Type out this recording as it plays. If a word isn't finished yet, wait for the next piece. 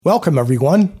Welcome,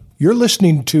 everyone. You're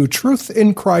listening to Truth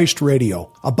in Christ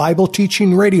Radio, a Bible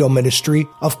teaching radio ministry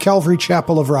of Calvary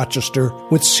Chapel of Rochester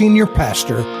with Senior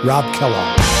Pastor Rob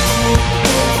Kellogg.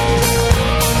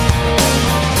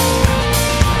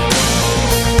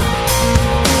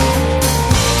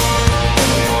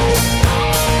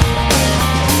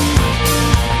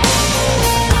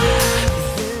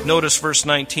 Notice verse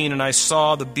 19, and I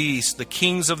saw the beast, the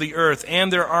kings of the earth,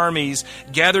 and their armies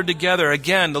gathered together.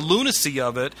 Again, the lunacy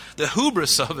of it, the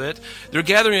hubris of it. They're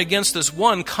gathering against this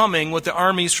one coming with the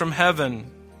armies from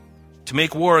heaven to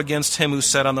make war against him who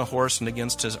sat on the horse and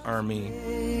against his army.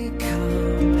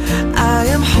 I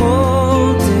am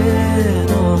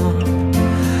holding on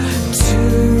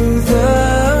to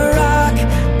the rock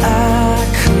I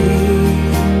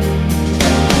cling.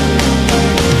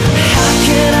 How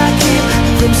can I keep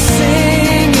from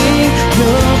singing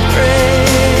your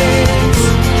praise?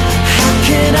 How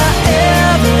can I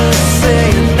ever say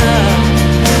enough?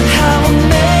 How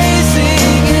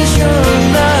amazing is your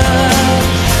love?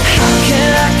 How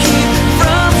can I keep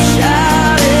from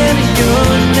shouting your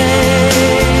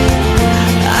name?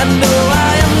 I know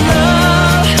I am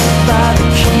loved by the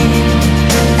King,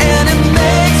 and it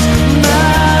makes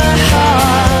my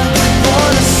heart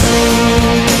wanna sing.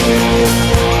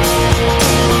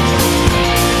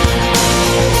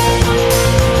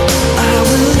 I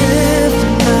will lift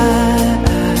my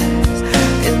eyes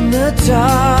in the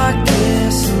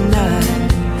darkest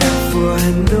night, for I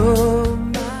know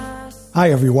my... Hi,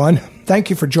 everyone. Thank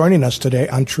you for joining us today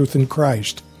on Truth in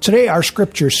Christ. Today, our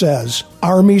scripture says,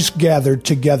 armies gathered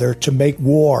together to make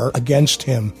war against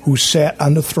him who sat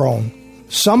on the throne.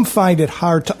 Some find it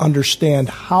hard to understand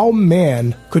how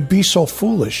man could be so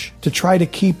foolish to try to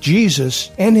keep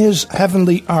Jesus and his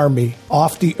heavenly army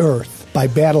off the earth by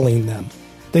battling them.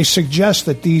 They suggest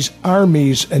that these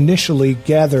armies initially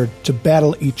gathered to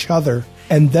battle each other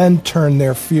and then turn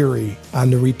their fury on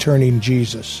the returning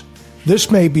Jesus.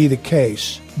 This may be the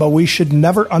case, but we should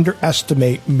never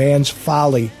underestimate man's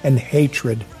folly and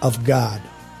hatred of God.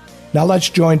 Now let's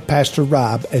join Pastor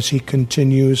Rob as he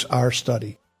continues our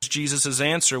study. Jesus'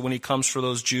 answer when he comes for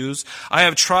those Jews. I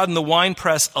have trodden the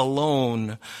winepress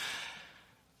alone,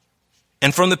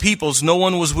 and from the peoples no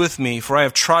one was with me, for I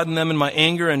have trodden them in my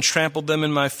anger and trampled them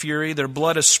in my fury. Their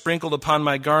blood is sprinkled upon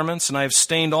my garments, and I have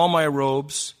stained all my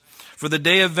robes. For the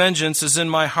day of vengeance is in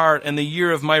my heart, and the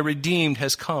year of my redeemed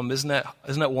has come. Isn't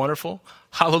that wonderful?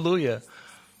 Hallelujah.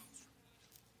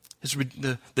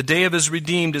 The day of his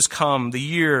redeemed is come, the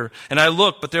year. And I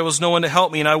looked, but there was no one to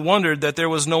help me, and I wondered that there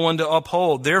was no one to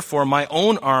uphold. Therefore, my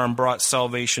own arm brought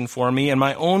salvation for me, and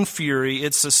my own fury,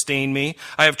 it sustained me.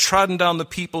 I have trodden down the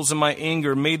peoples in my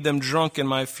anger, made them drunk in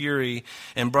my fury,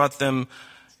 and brought them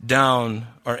down,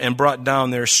 and brought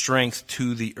down their strength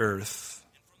to the earth.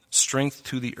 Strength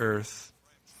to the earth.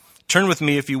 Turn with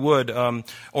me if you would,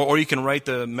 or you can write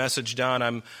the message down.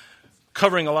 I'm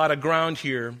covering a lot of ground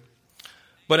here.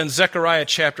 But in Zechariah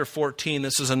chapter 14,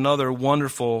 this is another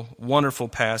wonderful, wonderful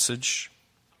passage.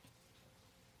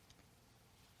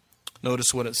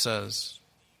 Notice what it says.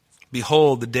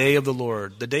 Behold, the day of the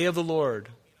Lord. The day of the Lord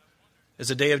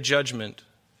is a day of judgment,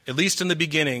 at least in the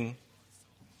beginning.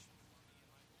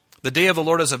 The day of the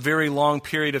Lord is a very long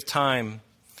period of time,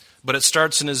 but it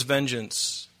starts in his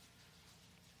vengeance.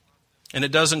 And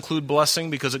it does include blessing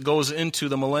because it goes into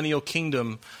the millennial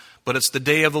kingdom. But it's the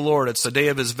day of the Lord. It's the day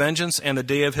of his vengeance and the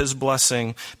day of his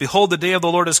blessing. Behold, the day of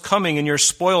the Lord is coming, and your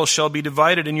spoil shall be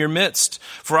divided in your midst.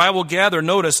 For I will gather,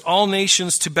 notice, all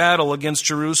nations to battle against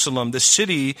Jerusalem. The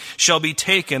city shall be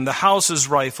taken, the houses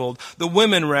rifled, the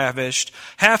women ravished.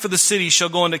 Half of the city shall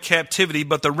go into captivity,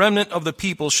 but the remnant of the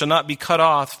people shall not be cut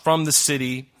off from the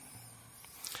city.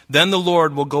 Then the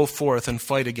Lord will go forth and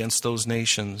fight against those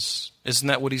nations. Isn't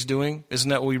that what he's doing? Isn't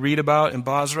that what we read about in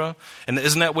Basra? And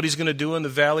isn't that what he's going to do in the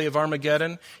valley of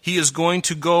Armageddon? He is going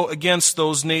to go against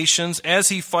those nations as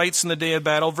he fights in the day of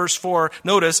battle. Verse 4,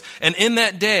 notice, and in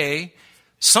that day,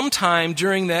 sometime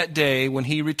during that day when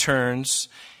he returns,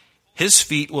 his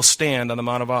feet will stand on the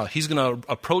Mount of Olives. He's going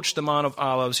to approach the Mount of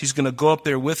Olives. He's going to go up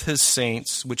there with his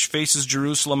saints, which faces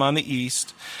Jerusalem on the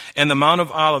east. And the Mount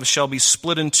of Olives shall be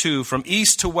split in two, from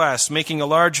east to west, making a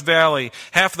large valley.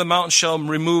 Half of the mountain shall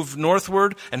remove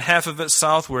northward, and half of it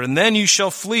southward. And then you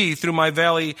shall flee through my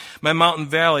valley, my mountain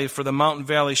valley, for the mountain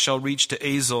valley shall reach to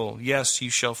Azel. Yes, you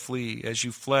shall flee, as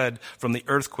you fled from the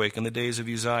earthquake in the days of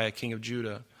Uzziah, king of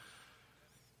Judah.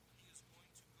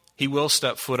 He will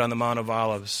step foot on the Mount of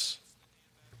Olives.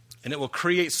 And it will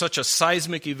create such a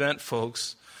seismic event,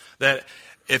 folks, that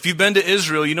if you've been to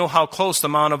Israel, you know how close the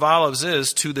Mount of Olives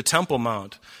is to the Temple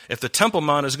Mount. If the Temple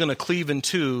Mount is going to cleave in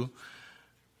two,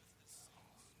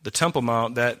 the Temple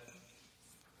Mount, that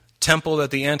temple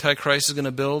that the Antichrist is going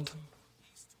to build,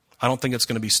 I don't think it's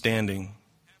going to be standing.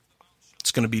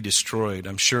 It's going to be destroyed.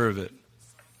 I'm sure of it.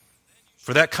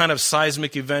 For that kind of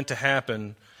seismic event to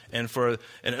happen, and for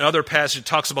another passage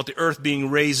talks about the earth being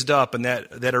raised up, and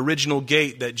that original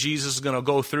gate that Jesus is going to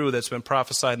go through that's been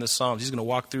prophesied in the Psalms. He's going to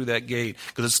walk through that gate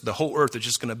because the whole earth is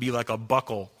just going to be like a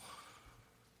buckle.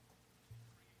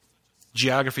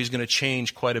 Geography is going to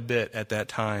change quite a bit at that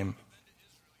time.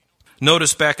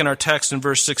 Notice back in our text in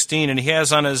verse 16, and he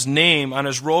has on his name, on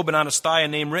his robe and on his thigh, a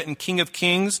name written, King of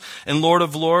Kings and Lord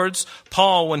of Lords.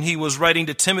 Paul, when he was writing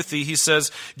to Timothy, he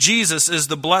says, Jesus is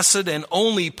the blessed and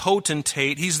only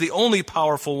potentate. He's the only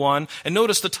powerful one. And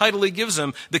notice the title he gives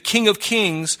him, the King of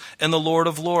Kings and the Lord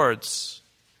of Lords.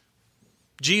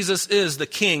 Jesus is the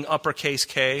King, uppercase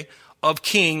K, of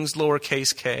kings,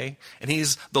 lowercase k, and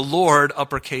he's the Lord,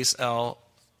 uppercase L,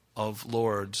 of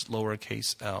lords,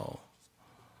 lowercase l.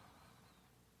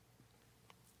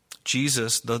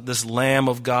 Jesus, this Lamb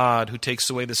of God who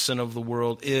takes away the sin of the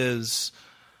world, is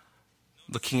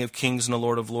the King of Kings and the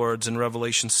Lord of Lords. In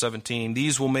Revelation 17,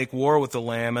 these will make war with the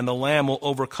Lamb, and the Lamb will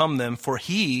overcome them, for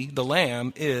he, the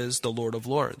Lamb, is the Lord of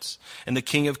Lords and the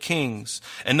King of Kings.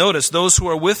 And notice, those who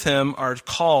are with him are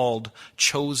called,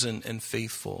 chosen, and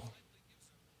faithful.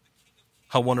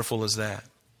 How wonderful is that?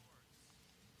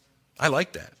 I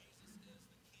like that.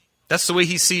 That's the way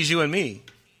he sees you and me.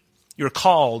 You're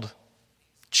called,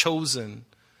 chosen,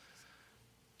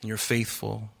 and you're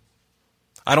faithful.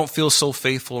 I don't feel so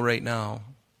faithful right now,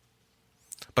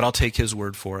 but I'll take his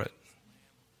word for it,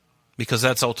 because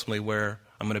that's ultimately where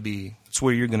I'm going to be. It's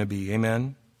where you're going to be.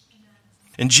 Amen?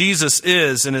 And Jesus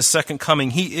is, in his second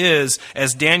coming, he is,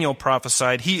 as Daniel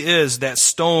prophesied, he is that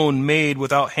stone made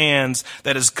without hands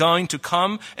that is going to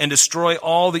come and destroy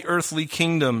all the earthly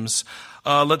kingdoms.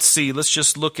 Let's see. Let's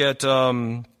just look at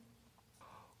one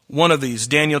of these.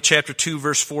 Daniel chapter 2,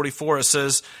 verse 44. It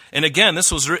says, and again,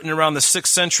 this was written around the 6th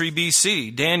century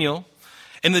BC. Daniel,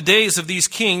 in the days of these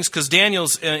kings, because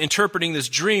Daniel's interpreting this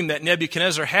dream that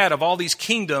Nebuchadnezzar had of all these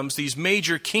kingdoms, these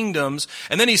major kingdoms,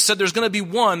 and then he said there's going to be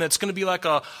one that's going to be like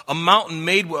a mountain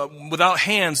made without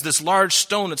hands, this large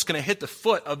stone that's going to hit the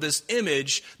foot of this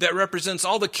image that represents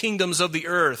all the kingdoms of the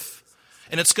earth,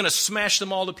 and it's going to smash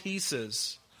them all to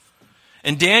pieces.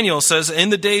 And Daniel says,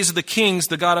 in the days of the kings,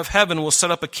 the God of heaven will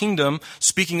set up a kingdom,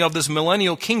 speaking of this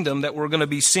millennial kingdom that we're going to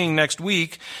be seeing next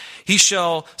week. He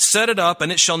shall set it up,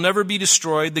 and it shall never be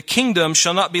destroyed. The kingdom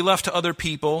shall not be left to other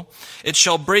people. It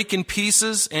shall break in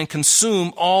pieces and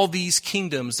consume all these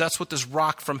kingdoms. That's what this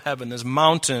rock from heaven, this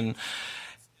mountain.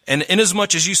 And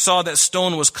inasmuch as you saw that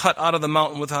stone was cut out of the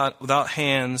mountain without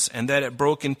hands, and that it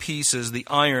broke in pieces, the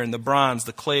iron, the bronze,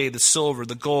 the clay, the silver,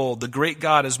 the gold, the great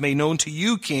God has made known to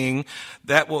you, king,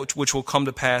 that which will come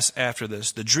to pass after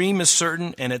this. The dream is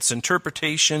certain, and its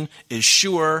interpretation is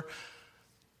sure.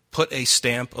 Put a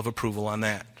stamp of approval on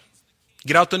that.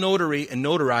 Get out the notary and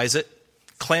notarize it.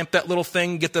 Clamp that little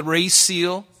thing, get the raised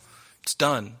seal. It's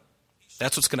done.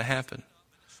 That's what's going to happen.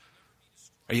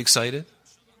 Are you excited?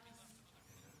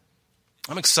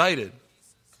 I'm excited.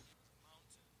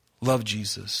 Love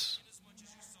Jesus.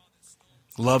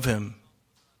 Love him.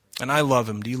 And I love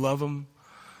him. Do you love him?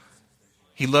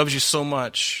 He loves you so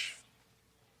much.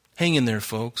 Hang in there,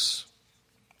 folks.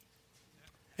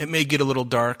 It may get a little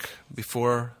dark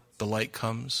before the light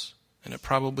comes, and it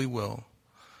probably will.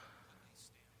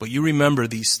 But you remember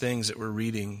these things that we're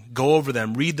reading. Go over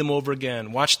them. Read them over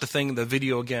again. Watch the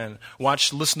video again.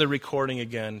 Listen to the recording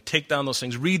again. Take down those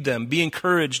things. Read them. Be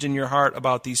encouraged in your heart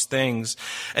about these things.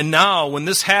 And now, when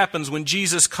this happens, when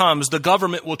Jesus comes, the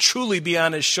government will truly be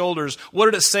on his shoulders. What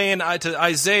did it say to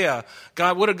Isaiah?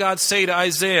 What did God say to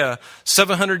Isaiah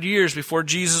 700 years before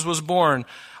Jesus was born?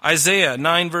 Isaiah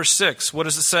 9, verse 6. What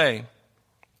does it say?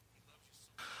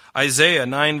 Isaiah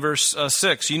 9, verse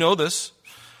 6. You know this.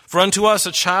 For unto us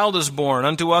a child is born,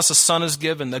 unto us a son is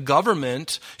given. The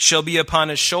government shall be upon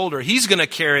his shoulder. He's going to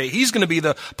carry it. He's going to be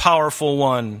the powerful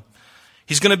one.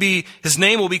 His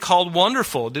name will be called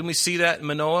Wonderful. Didn't we see that in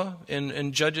Manoah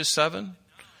in Judges 7?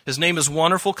 His name is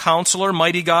Wonderful, Counselor,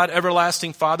 Mighty God,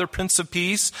 Everlasting Father, Prince of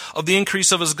Peace. Of the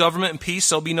increase of his government and peace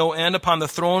there'll be no end upon the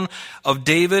throne of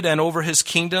David and over his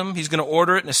kingdom. He's going to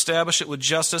order it and establish it with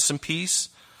justice and peace.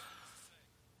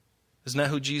 Isn't that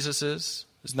who Jesus is?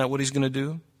 Isn't that what he's going to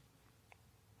do?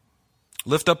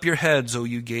 Lift up your heads, O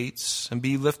you gates, and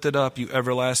be lifted up, you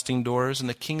everlasting doors, and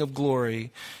the King of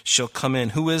glory shall come in.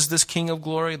 Who is this King of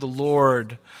glory? The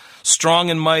Lord,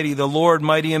 strong and mighty, the Lord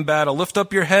mighty in battle. Lift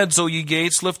up your heads, O ye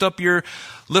gates, lift up, you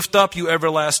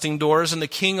everlasting doors, and the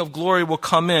King of glory will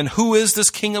come in. Who is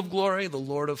this King of glory? The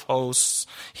Lord of hosts.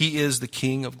 He is the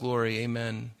King of glory.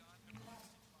 Amen.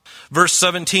 Verse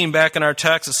 17, back in our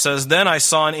text, it says, "Then I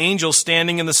saw an angel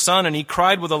standing in the sun, and he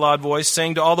cried with a loud voice,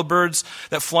 saying to all the birds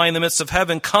that fly in the midst of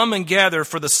heaven, 'Come and gather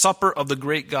for the supper of the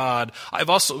great God.'" I've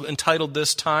also entitled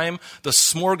this time,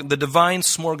 the divine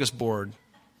smorgasbord.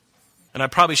 And I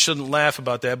probably shouldn't laugh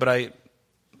about that, but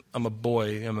I'm a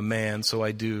boy, I'm a man, so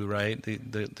I do, right?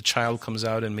 The child comes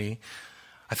out in me.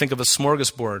 I think of a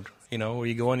smorgasbord, where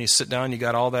you go and you sit down, you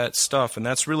got all that stuff. And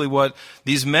that's really what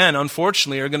these men,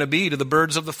 unfortunately, are going to be to the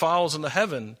birds of the fowls in the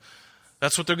heaven.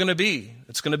 That's what they're going to be.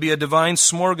 It's going to be a divine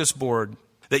smorgasbord.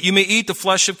 "That you may eat the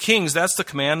flesh of kings," that's the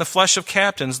command, "the flesh of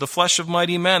captains, the flesh of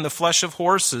mighty men, the flesh of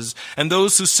horses, and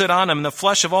those who sit on them, and the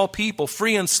flesh of all people,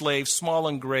 free and slave, small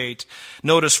and great."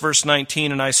 Notice verse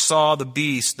 19, "And I saw the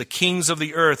beast, the kings of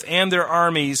the earth, and their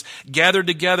armies gathered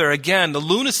together." Again, the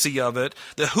lunacy of it,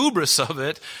 the hubris of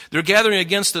it. They're gathering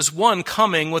against this one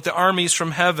coming with the armies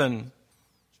from heaven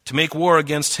to make war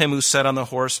against him who sat on the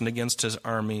horse and against his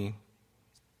army.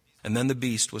 "And then the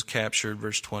beast was captured,"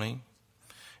 verse 20.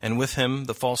 "And with him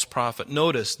the false prophet."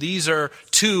 Notice, these are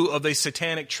two of the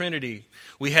satanic trinity.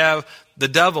 We have the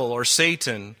devil or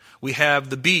Satan. We have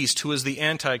the beast, who is the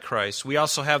Antichrist. We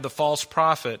also have the false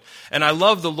prophet. And I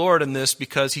love the Lord in this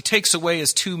because he takes away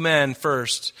his two men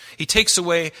first. He takes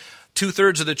away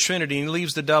 2/3 of the trinity and he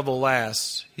leaves the devil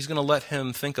last. He's going to let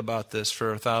him think about this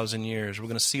for 1,000 years. We're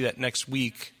going to see that next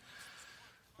week.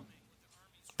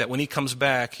 That when he comes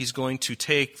back, he's going to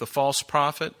take the false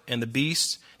prophet and the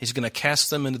beast. He's going to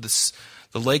cast them into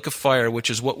the lake of fire,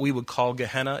 which is what we would call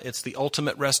Gehenna. It's the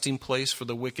ultimate resting place for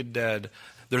the wicked dead.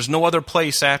 There's no other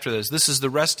place after this. This is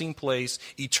the resting place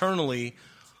eternally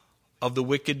of the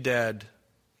wicked dead.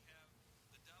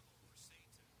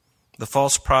 The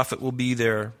false prophet will be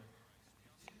there.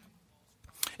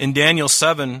 In Daniel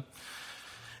 7,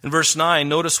 in verse 9,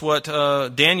 notice what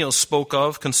Daniel spoke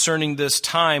of concerning this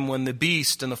time when the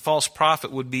beast and the false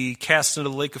prophet would be cast into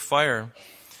the lake of fire.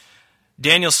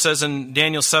 Daniel says in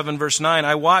Daniel 7, verse 9,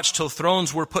 "I watched till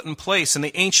thrones were put in place, and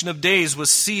the Ancient of Days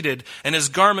was seated, and his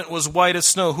garment was white as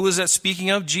snow." Who is that speaking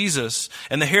of? Jesus.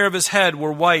 "And the hair of his head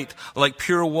were white like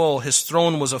pure wool. His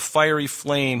throne was a fiery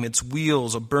flame, its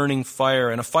wheels a burning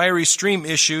fire. And a fiery stream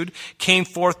issued, came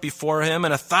forth before him,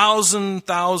 and 1,000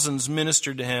 thousands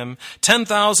ministered to him.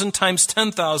 10,000 times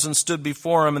 10,000 stood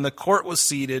before him, and the court was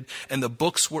seated, and the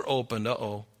books were opened."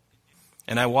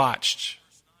 "And I watched.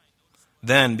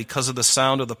 Then, because of the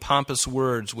sound of the pompous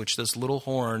words which this little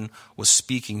horn was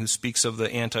speaking," who speaks of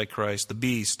the Antichrist, the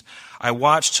beast, "I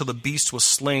watched till the beast was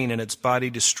slain and its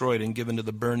body destroyed and given to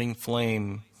the burning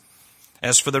flame.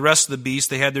 As for the rest of the beasts,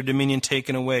 they had their dominion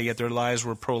taken away, yet their lives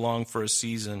were prolonged for a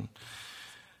season."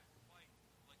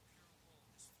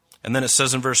 And then it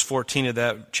says in verse 14 of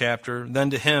that chapter, "Then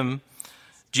to him,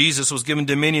 Jesus, was given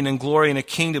dominion and glory and a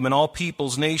kingdom, and all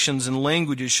peoples, nations, and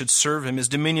languages should serve him. His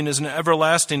dominion is an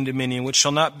everlasting dominion which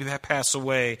shall not pass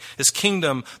away. His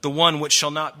kingdom, the one which shall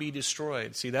not be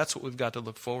destroyed." See, that's what we've got to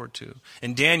look forward to.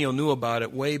 And Daniel knew about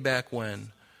it way back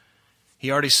when. He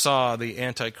already saw the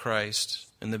Antichrist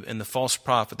and the false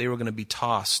prophet. They were going to be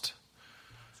tossed.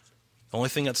 The only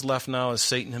thing that's left now is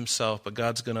Satan himself, but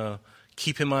God's going to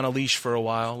keep him on a leash for a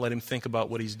while, let him think about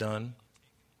what he's done.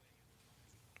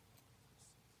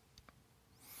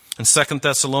 In 2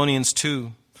 Thessalonians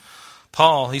 2,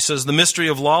 Paul, he says, "The mystery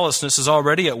of lawlessness is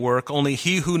already at work. Only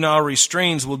he who now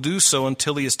restrains will do so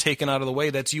until he is taken out of the way."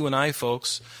 That's you and I,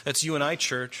 folks. That's you and I,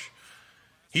 church.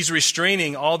 He's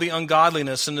restraining all the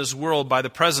ungodliness in this world by the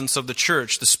presence of the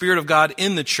church, the Spirit of God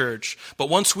in the church. But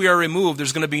once we are removed,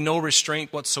 there's going to be no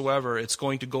restraint whatsoever. It's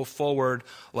going to go forward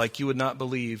like you would not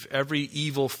believe. Every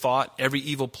evil thought, every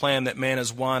evil plan that man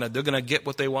has wanted, they're going to get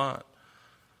what they want.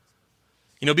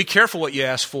 Be careful what you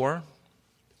ask for,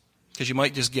 because you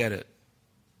might just get it.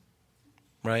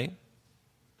 Right?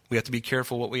 We have to be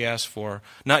careful what we ask for.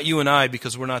 Not you and I,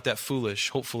 because we're not that foolish,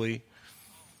 hopefully.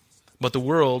 But the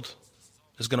world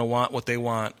is going to want what they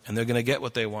want, and they're going to get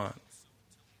what they want.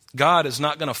 God is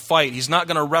not going to fight. He's not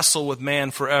going to wrestle with man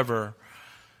forever.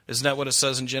 Isn't that what it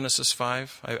says in Genesis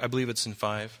 5? I believe it's in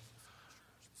 5.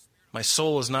 My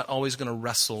soul is not always going to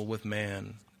wrestle with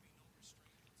man.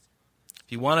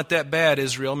 If you want it that bad,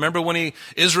 Israel, remember when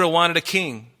Israel wanted a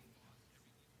king?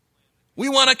 We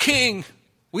want a king.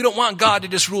 We don't want God to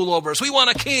just rule over us. We want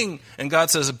a king. And God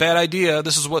says, a bad idea.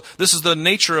 This is the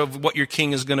nature of what your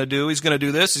king is going to do. He's going to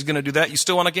do this. He's going to do that. You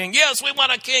still want a king? Yes, we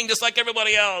want a king just like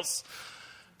everybody else.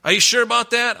 Are you sure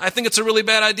about that? I think it's a really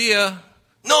bad idea.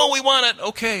 No, we want it.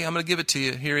 Okay, I'm going to give it to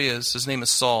you. Here he is. His name is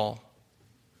Saul.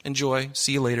 Enjoy.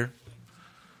 See you later.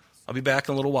 I'll be back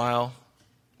in a little while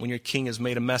when your king has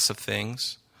made a mess of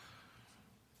things.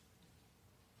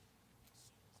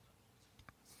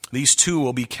 These two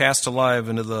will be cast alive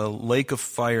into the lake of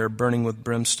fire burning with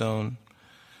brimstone.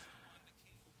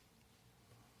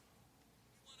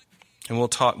 And we'll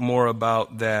talk more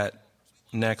about that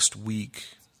next week.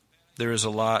 There is a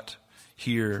lot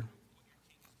here.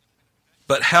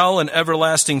 But hell and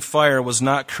everlasting fire was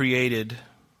not created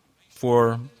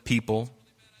for people.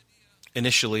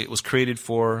 Initially, it was created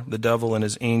for the devil and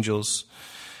his angels.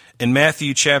 In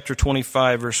Matthew chapter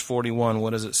 25, verse 41, what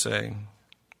does it say?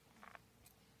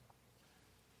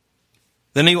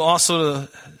 Then he will also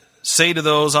say to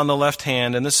those on the left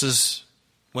hand, and this is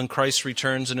when Christ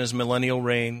returns in his millennial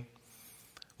reign,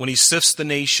 when he sifts the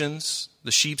nations,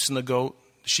 the sheep and the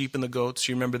goats.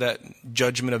 You remember that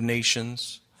judgment of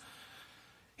nations?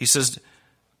 He says,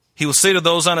 he will say to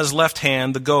those on his left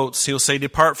hand, the goats, he will say,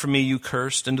 "Depart from me, you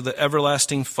cursed, into the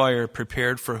everlasting fire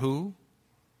prepared for who?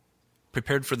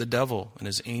 Prepared for the devil and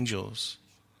his angels."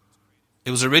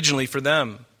 It was originally for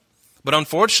them. But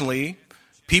unfortunately,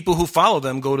 people who follow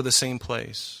them go to the same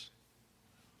place.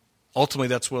 Ultimately,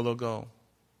 that's where they'll go.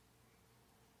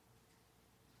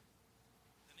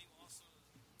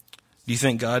 Do you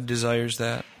think God desires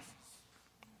that?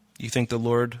 Do you think the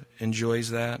Lord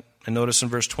enjoys that? And notice in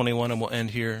verse 21, and we'll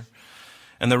end here.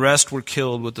 And the rest were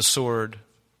killed with the sword,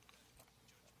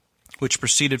 which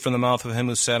proceeded from the mouth of him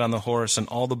who sat on the horse, and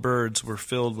all the birds were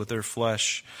filled with their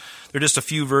flesh. There are just a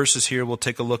few verses here we'll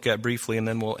take a look at briefly, and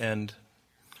then we'll end.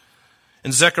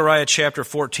 In Zechariah chapter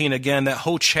 14, again, that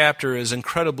whole chapter is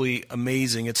incredibly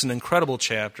amazing. It's an incredible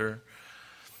chapter.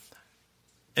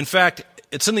 In fact,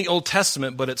 it's in the Old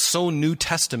Testament, but it's so New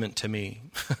Testament to me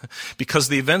because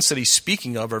the events that he's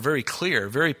speaking of are very clear,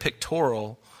 very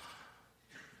pictorial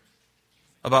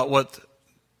about what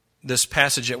this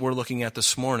passage that we're looking at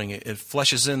this morning. It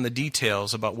fleshes in the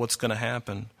details about what's going to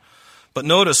happen. But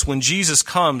notice when Jesus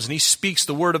comes and he speaks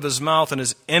the word of his mouth and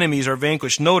his enemies are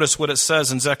vanquished, notice what it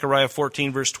says in Zechariah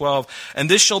 14 verse 12. "And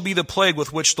this shall be the plague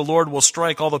with which the Lord will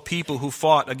strike all the people who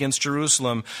fought against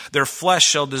Jerusalem. Their flesh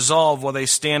shall dissolve while they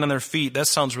stand on their feet." That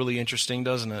sounds really interesting,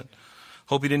 doesn't it?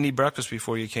 Hope you didn't eat breakfast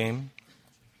before you came.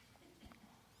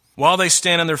 "While they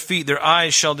stand on their feet, their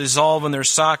eyes shall dissolve in their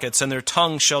sockets, and their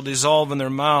tongues shall dissolve in their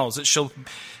mouths. It shall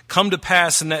come to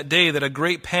pass in that day that a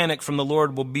great panic from the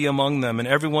Lord will be among them, and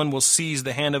everyone will seize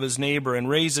the hand of his neighbor and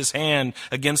raise his hand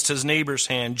against his neighbor's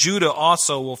hand. Judah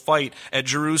also will fight at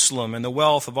Jerusalem, and the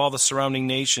wealth of all the surrounding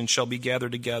nations shall be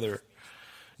gathered together.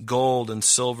 Gold and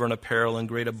silver and apparel in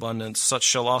great abundance. Such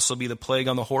shall also be the plague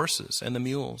on the horses and the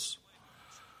mules,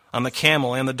 on the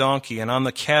camel and the donkey, and on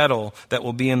the cattle that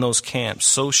will be in those camps.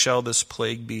 So shall this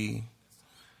plague be."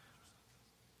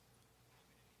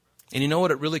 And you know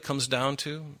what it really comes down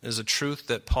to is a truth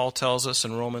that Paul tells us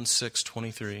in Romans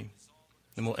 6:23.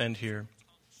 And we'll end here.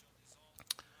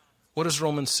 What does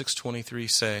Romans 6:23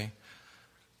 say?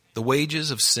 The wages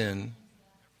of sin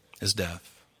is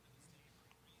death.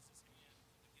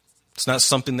 It's not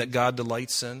something that God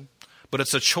delights in, but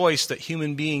it's a choice that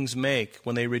human beings make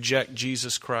when they reject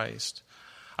Jesus Christ.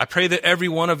 I pray that every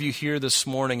one of you here this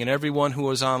morning and everyone who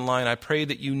is online, I pray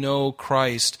that you know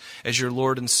Christ as your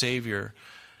Lord and Savior.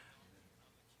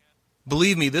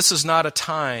 Believe me, this is not a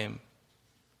time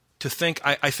to think,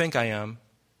 I think I am.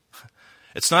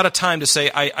 It's not a time to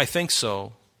say, I think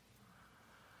so.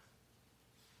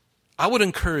 I would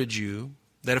encourage you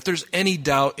that if there's any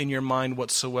doubt in your mind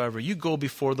whatsoever, you go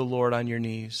before the Lord on your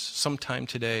knees sometime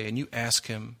today and you ask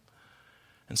Him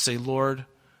and say, "Lord,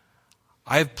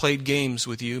 I've played games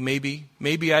with you.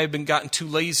 Maybe I've been gotten too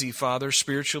lazy, Father,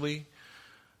 spiritually.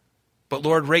 But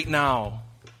Lord, right now,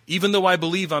 even though I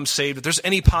believe I'm saved, if there's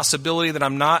any possibility that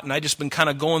I'm not and I've just been kind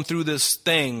of going through this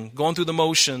thing, going through the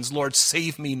motions, Lord,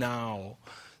 save me now.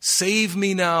 Save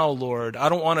me now, Lord. I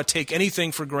don't want to take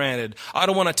anything for granted. I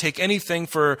don't want to take anything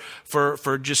for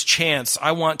just chance.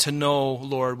 I want to know,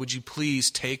 Lord, would you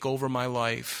please take over my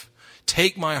life?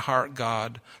 Take my heart,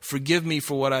 God. Forgive me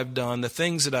for what I've done, the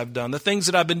things that I've done, the things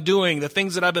that I've been doing, the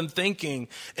things that I've been thinking,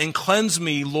 and cleanse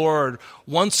me, Lord,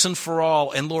 once and for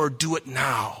all. And Lord, do it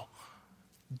now.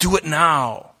 Do it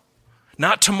now.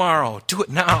 Not tomorrow. Do it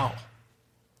now.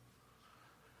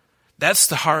 That's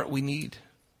the heart we need.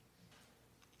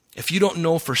 If you don't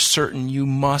know for certain, you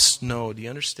must know. Do you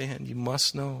understand? You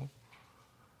must know.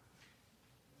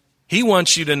 He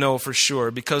wants you to know for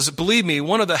sure, because believe me,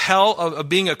 one of the hell of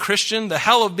being a Christian, the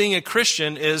hell of being a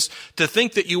Christian is to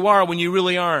think that you are when you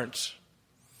really aren't.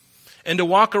 And to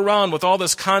walk around with all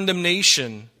this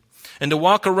condemnation, and to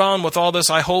walk around with all this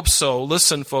 "I hope so."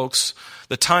 Listen, folks,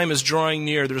 the time is drawing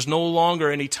near. There's no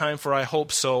longer any time for "I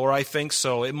hope so" or "I think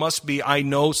so." It must be "I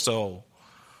know so."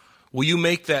 Will you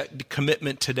make that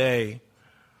commitment today?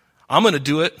 I'm going to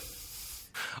do it.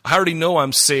 I already know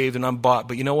I'm saved and I'm bought,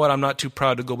 but you know what? I'm not too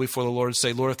proud to go before the Lord and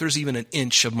say, Lord, if there's even an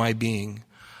inch of my being,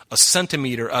 a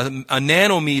centimeter, a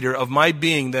nanometer of my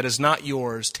being that is not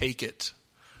yours, take it.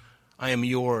 I am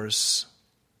yours.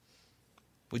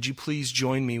 Would you please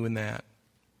join me in that?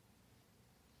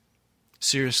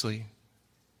 Seriously,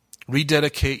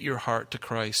 rededicate your heart to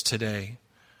Christ today.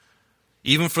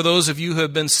 Even for those of you who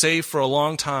have been saved for a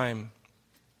long time,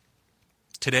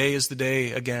 today is the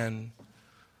day again.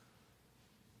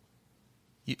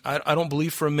 I don't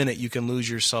believe for a minute you can lose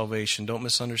your salvation. Don't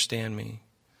misunderstand me.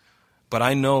 But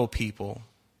I know people,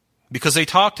 because they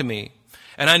talk to me,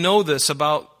 and I know this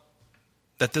about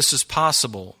that this is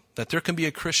possible, that there can be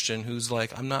a Christian who's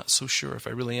like, I'm not so sure if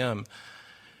I really am.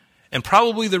 And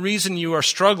probably the reason you are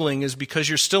struggling is because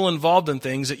you're still involved in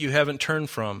things that you haven't turned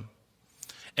from.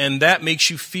 And that makes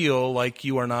you feel like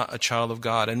you are not a child of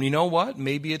God. And you know what?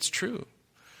 Maybe it's true.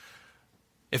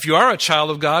 If you are a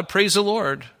child of God, praise the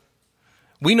Lord.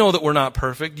 We know that we're not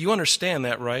perfect. Do you understand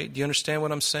that, right? Do you understand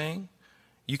what I'm saying?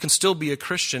 You can still be a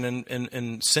Christian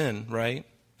and sin, right?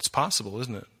 It's possible,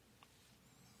 isn't it?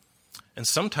 And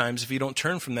sometimes if you don't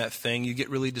turn from that thing, you get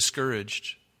really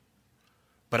discouraged.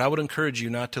 But I would encourage you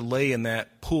not to lay in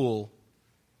that pool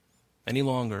any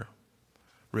longer.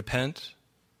 Repent,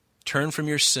 turn from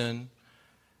your sin,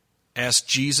 ask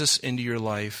Jesus into your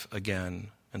life again,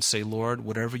 and say, Lord,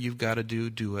 whatever you've got to do,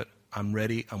 do it. I'm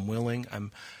ready, I'm willing,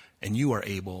 and you are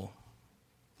able.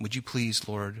 Would you please,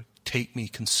 Lord, take me,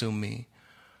 consume me.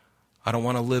 I don't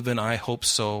want to live in I hope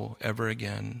so ever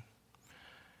again.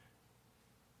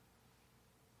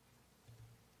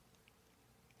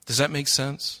 Does that make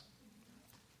sense?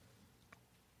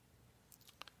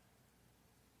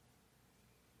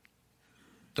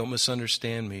 Don't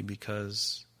misunderstand me,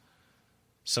 because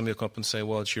somebody will come up and say,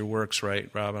 well, it's your works, right,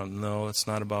 Rob? No, it's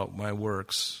not about my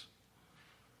works.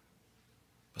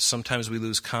 But sometimes we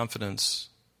lose confidence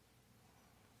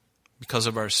because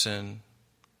of our sin.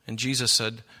 And Jesus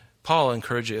said, Paul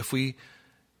encouraged you, if we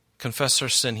confess our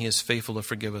sin, he is faithful to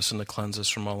forgive us and to cleanse us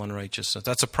from all unrighteousness.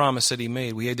 That's a promise that he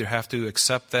made. We either have to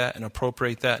accept that and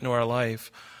appropriate that into our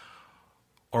life,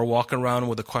 or walk around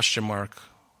with a question mark.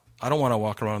 I don't want to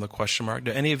walk around with a question mark.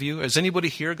 Do any of you? Has anybody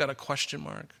here got a question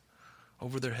mark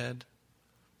over their head?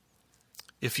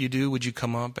 If you do, would you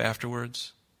come up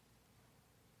afterwards?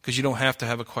 Because you don't have to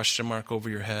have a question mark over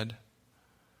your head.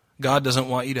 God doesn't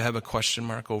want you to have a question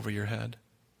mark over your head.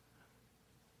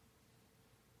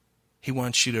 He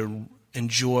wants you to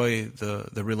enjoy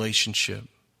the relationship.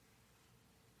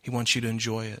 He wants you to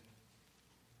enjoy it.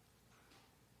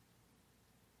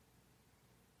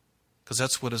 Because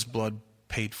that's what his blood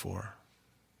paid for.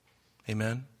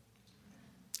 Amen?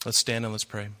 Let's stand and let's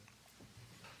pray.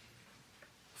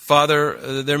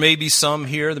 Father, there may be some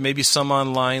here, there may be some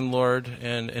online, Lord,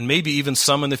 and maybe even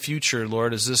some in the future,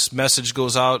 Lord, as this message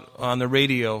goes out on the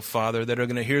radio, Father, that are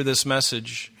going to hear this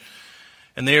message.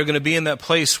 And they are going to be in that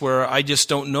place where I just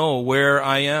don't know where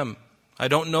I am. I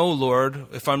don't know, Lord,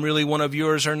 if I'm really one of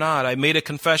yours or not. I made a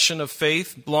confession of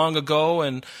faith long ago,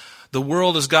 and the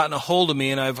world has gotten a hold of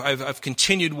me, and I've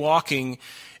continued walking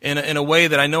in a way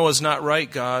that I know is not right,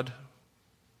 God.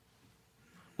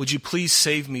 Would you please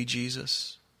save me,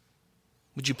 Jesus?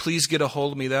 Would you please get a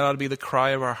hold of me? That ought to be the cry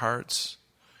of our hearts.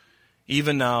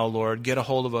 Even now, Lord, get a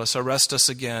hold of us. Arrest us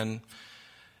again.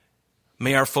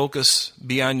 May our focus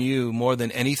be on you more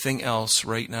than anything else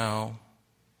right now.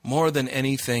 More than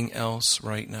anything else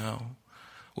right now.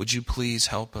 Would you please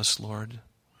help us, Lord?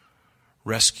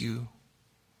 Rescue,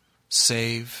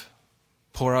 save,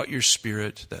 pour out your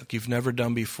Spirit that you've never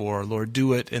done before. Lord,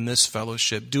 do it in this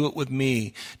fellowship. Do it with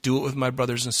me. Do it with my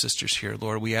brothers and sisters here,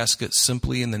 Lord. We ask it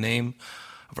simply in the name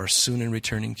of our soon and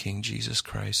returning King, Jesus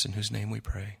Christ, in whose name we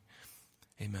pray.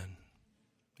 Amen.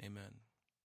 Amen.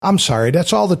 I'm sorry,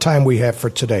 that's all the time we have for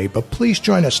today, but please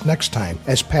join us next time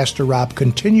as Pastor Rob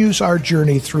continues our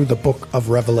journey through the book of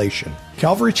Revelation.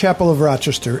 Calvary Chapel of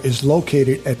Rochester is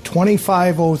located at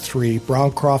 2503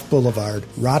 Browncroft Boulevard,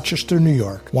 Rochester, New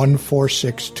York,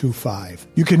 14625.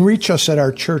 You can reach us at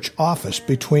our church office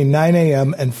between 9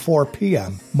 a.m. and 4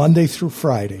 p.m., Monday through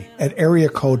Friday, at area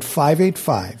code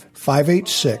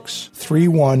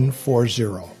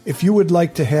 585-586-3140. If you would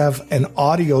like to have an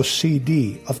audio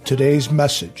CD of today's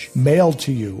message mailed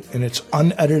to you in its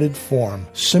unedited form,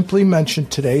 simply mention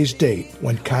today's date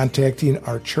when contacting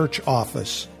our church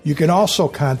office. You can also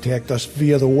contact us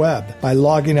via the web by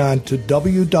logging on to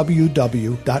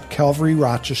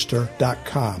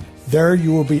www.calvaryrochester.com. There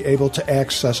you will be able to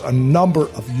access a number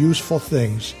of useful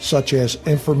things, such as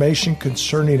information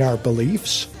concerning our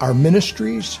beliefs, our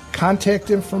ministries, contact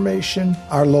information,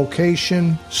 our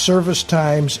location, service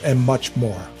times, and much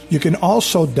more. You can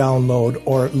also download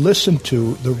or listen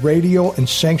to the radio and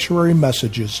sanctuary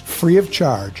messages free of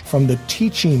charge from the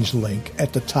teachings link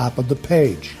at the top of the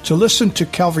page. To listen to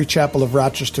Calvary Chapel of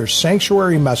Rochester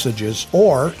sanctuary messages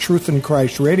or Truth in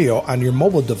Christ Radio on your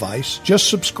mobile device, just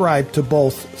subscribe to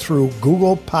both through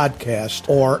Google Podcast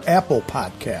or Apple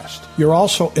Podcast. You're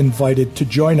also invited to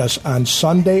join us on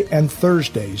Sunday and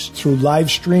Thursdays through live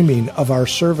streaming of our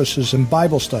services and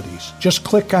Bible studies. Just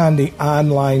click on the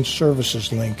online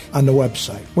services link on the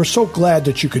website. We're so glad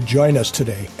that you could join us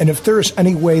today. And if there is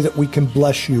any way that we can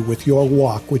bless you with your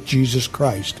walk with Jesus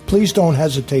Christ, please don't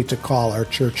hesitate to call our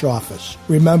church office.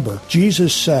 Remember,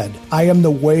 Jesus said, "I am the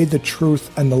way, the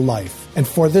truth, and the life. And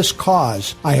for this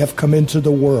cause I have come into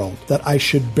the world, that I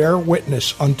should bear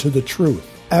witness unto the truth.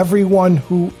 Everyone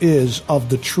who is of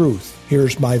the truth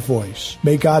hears my voice."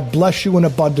 May God bless you in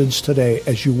abundance today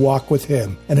as you walk with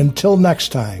Him. And until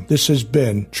next time, this has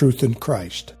been Truth in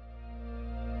Christ.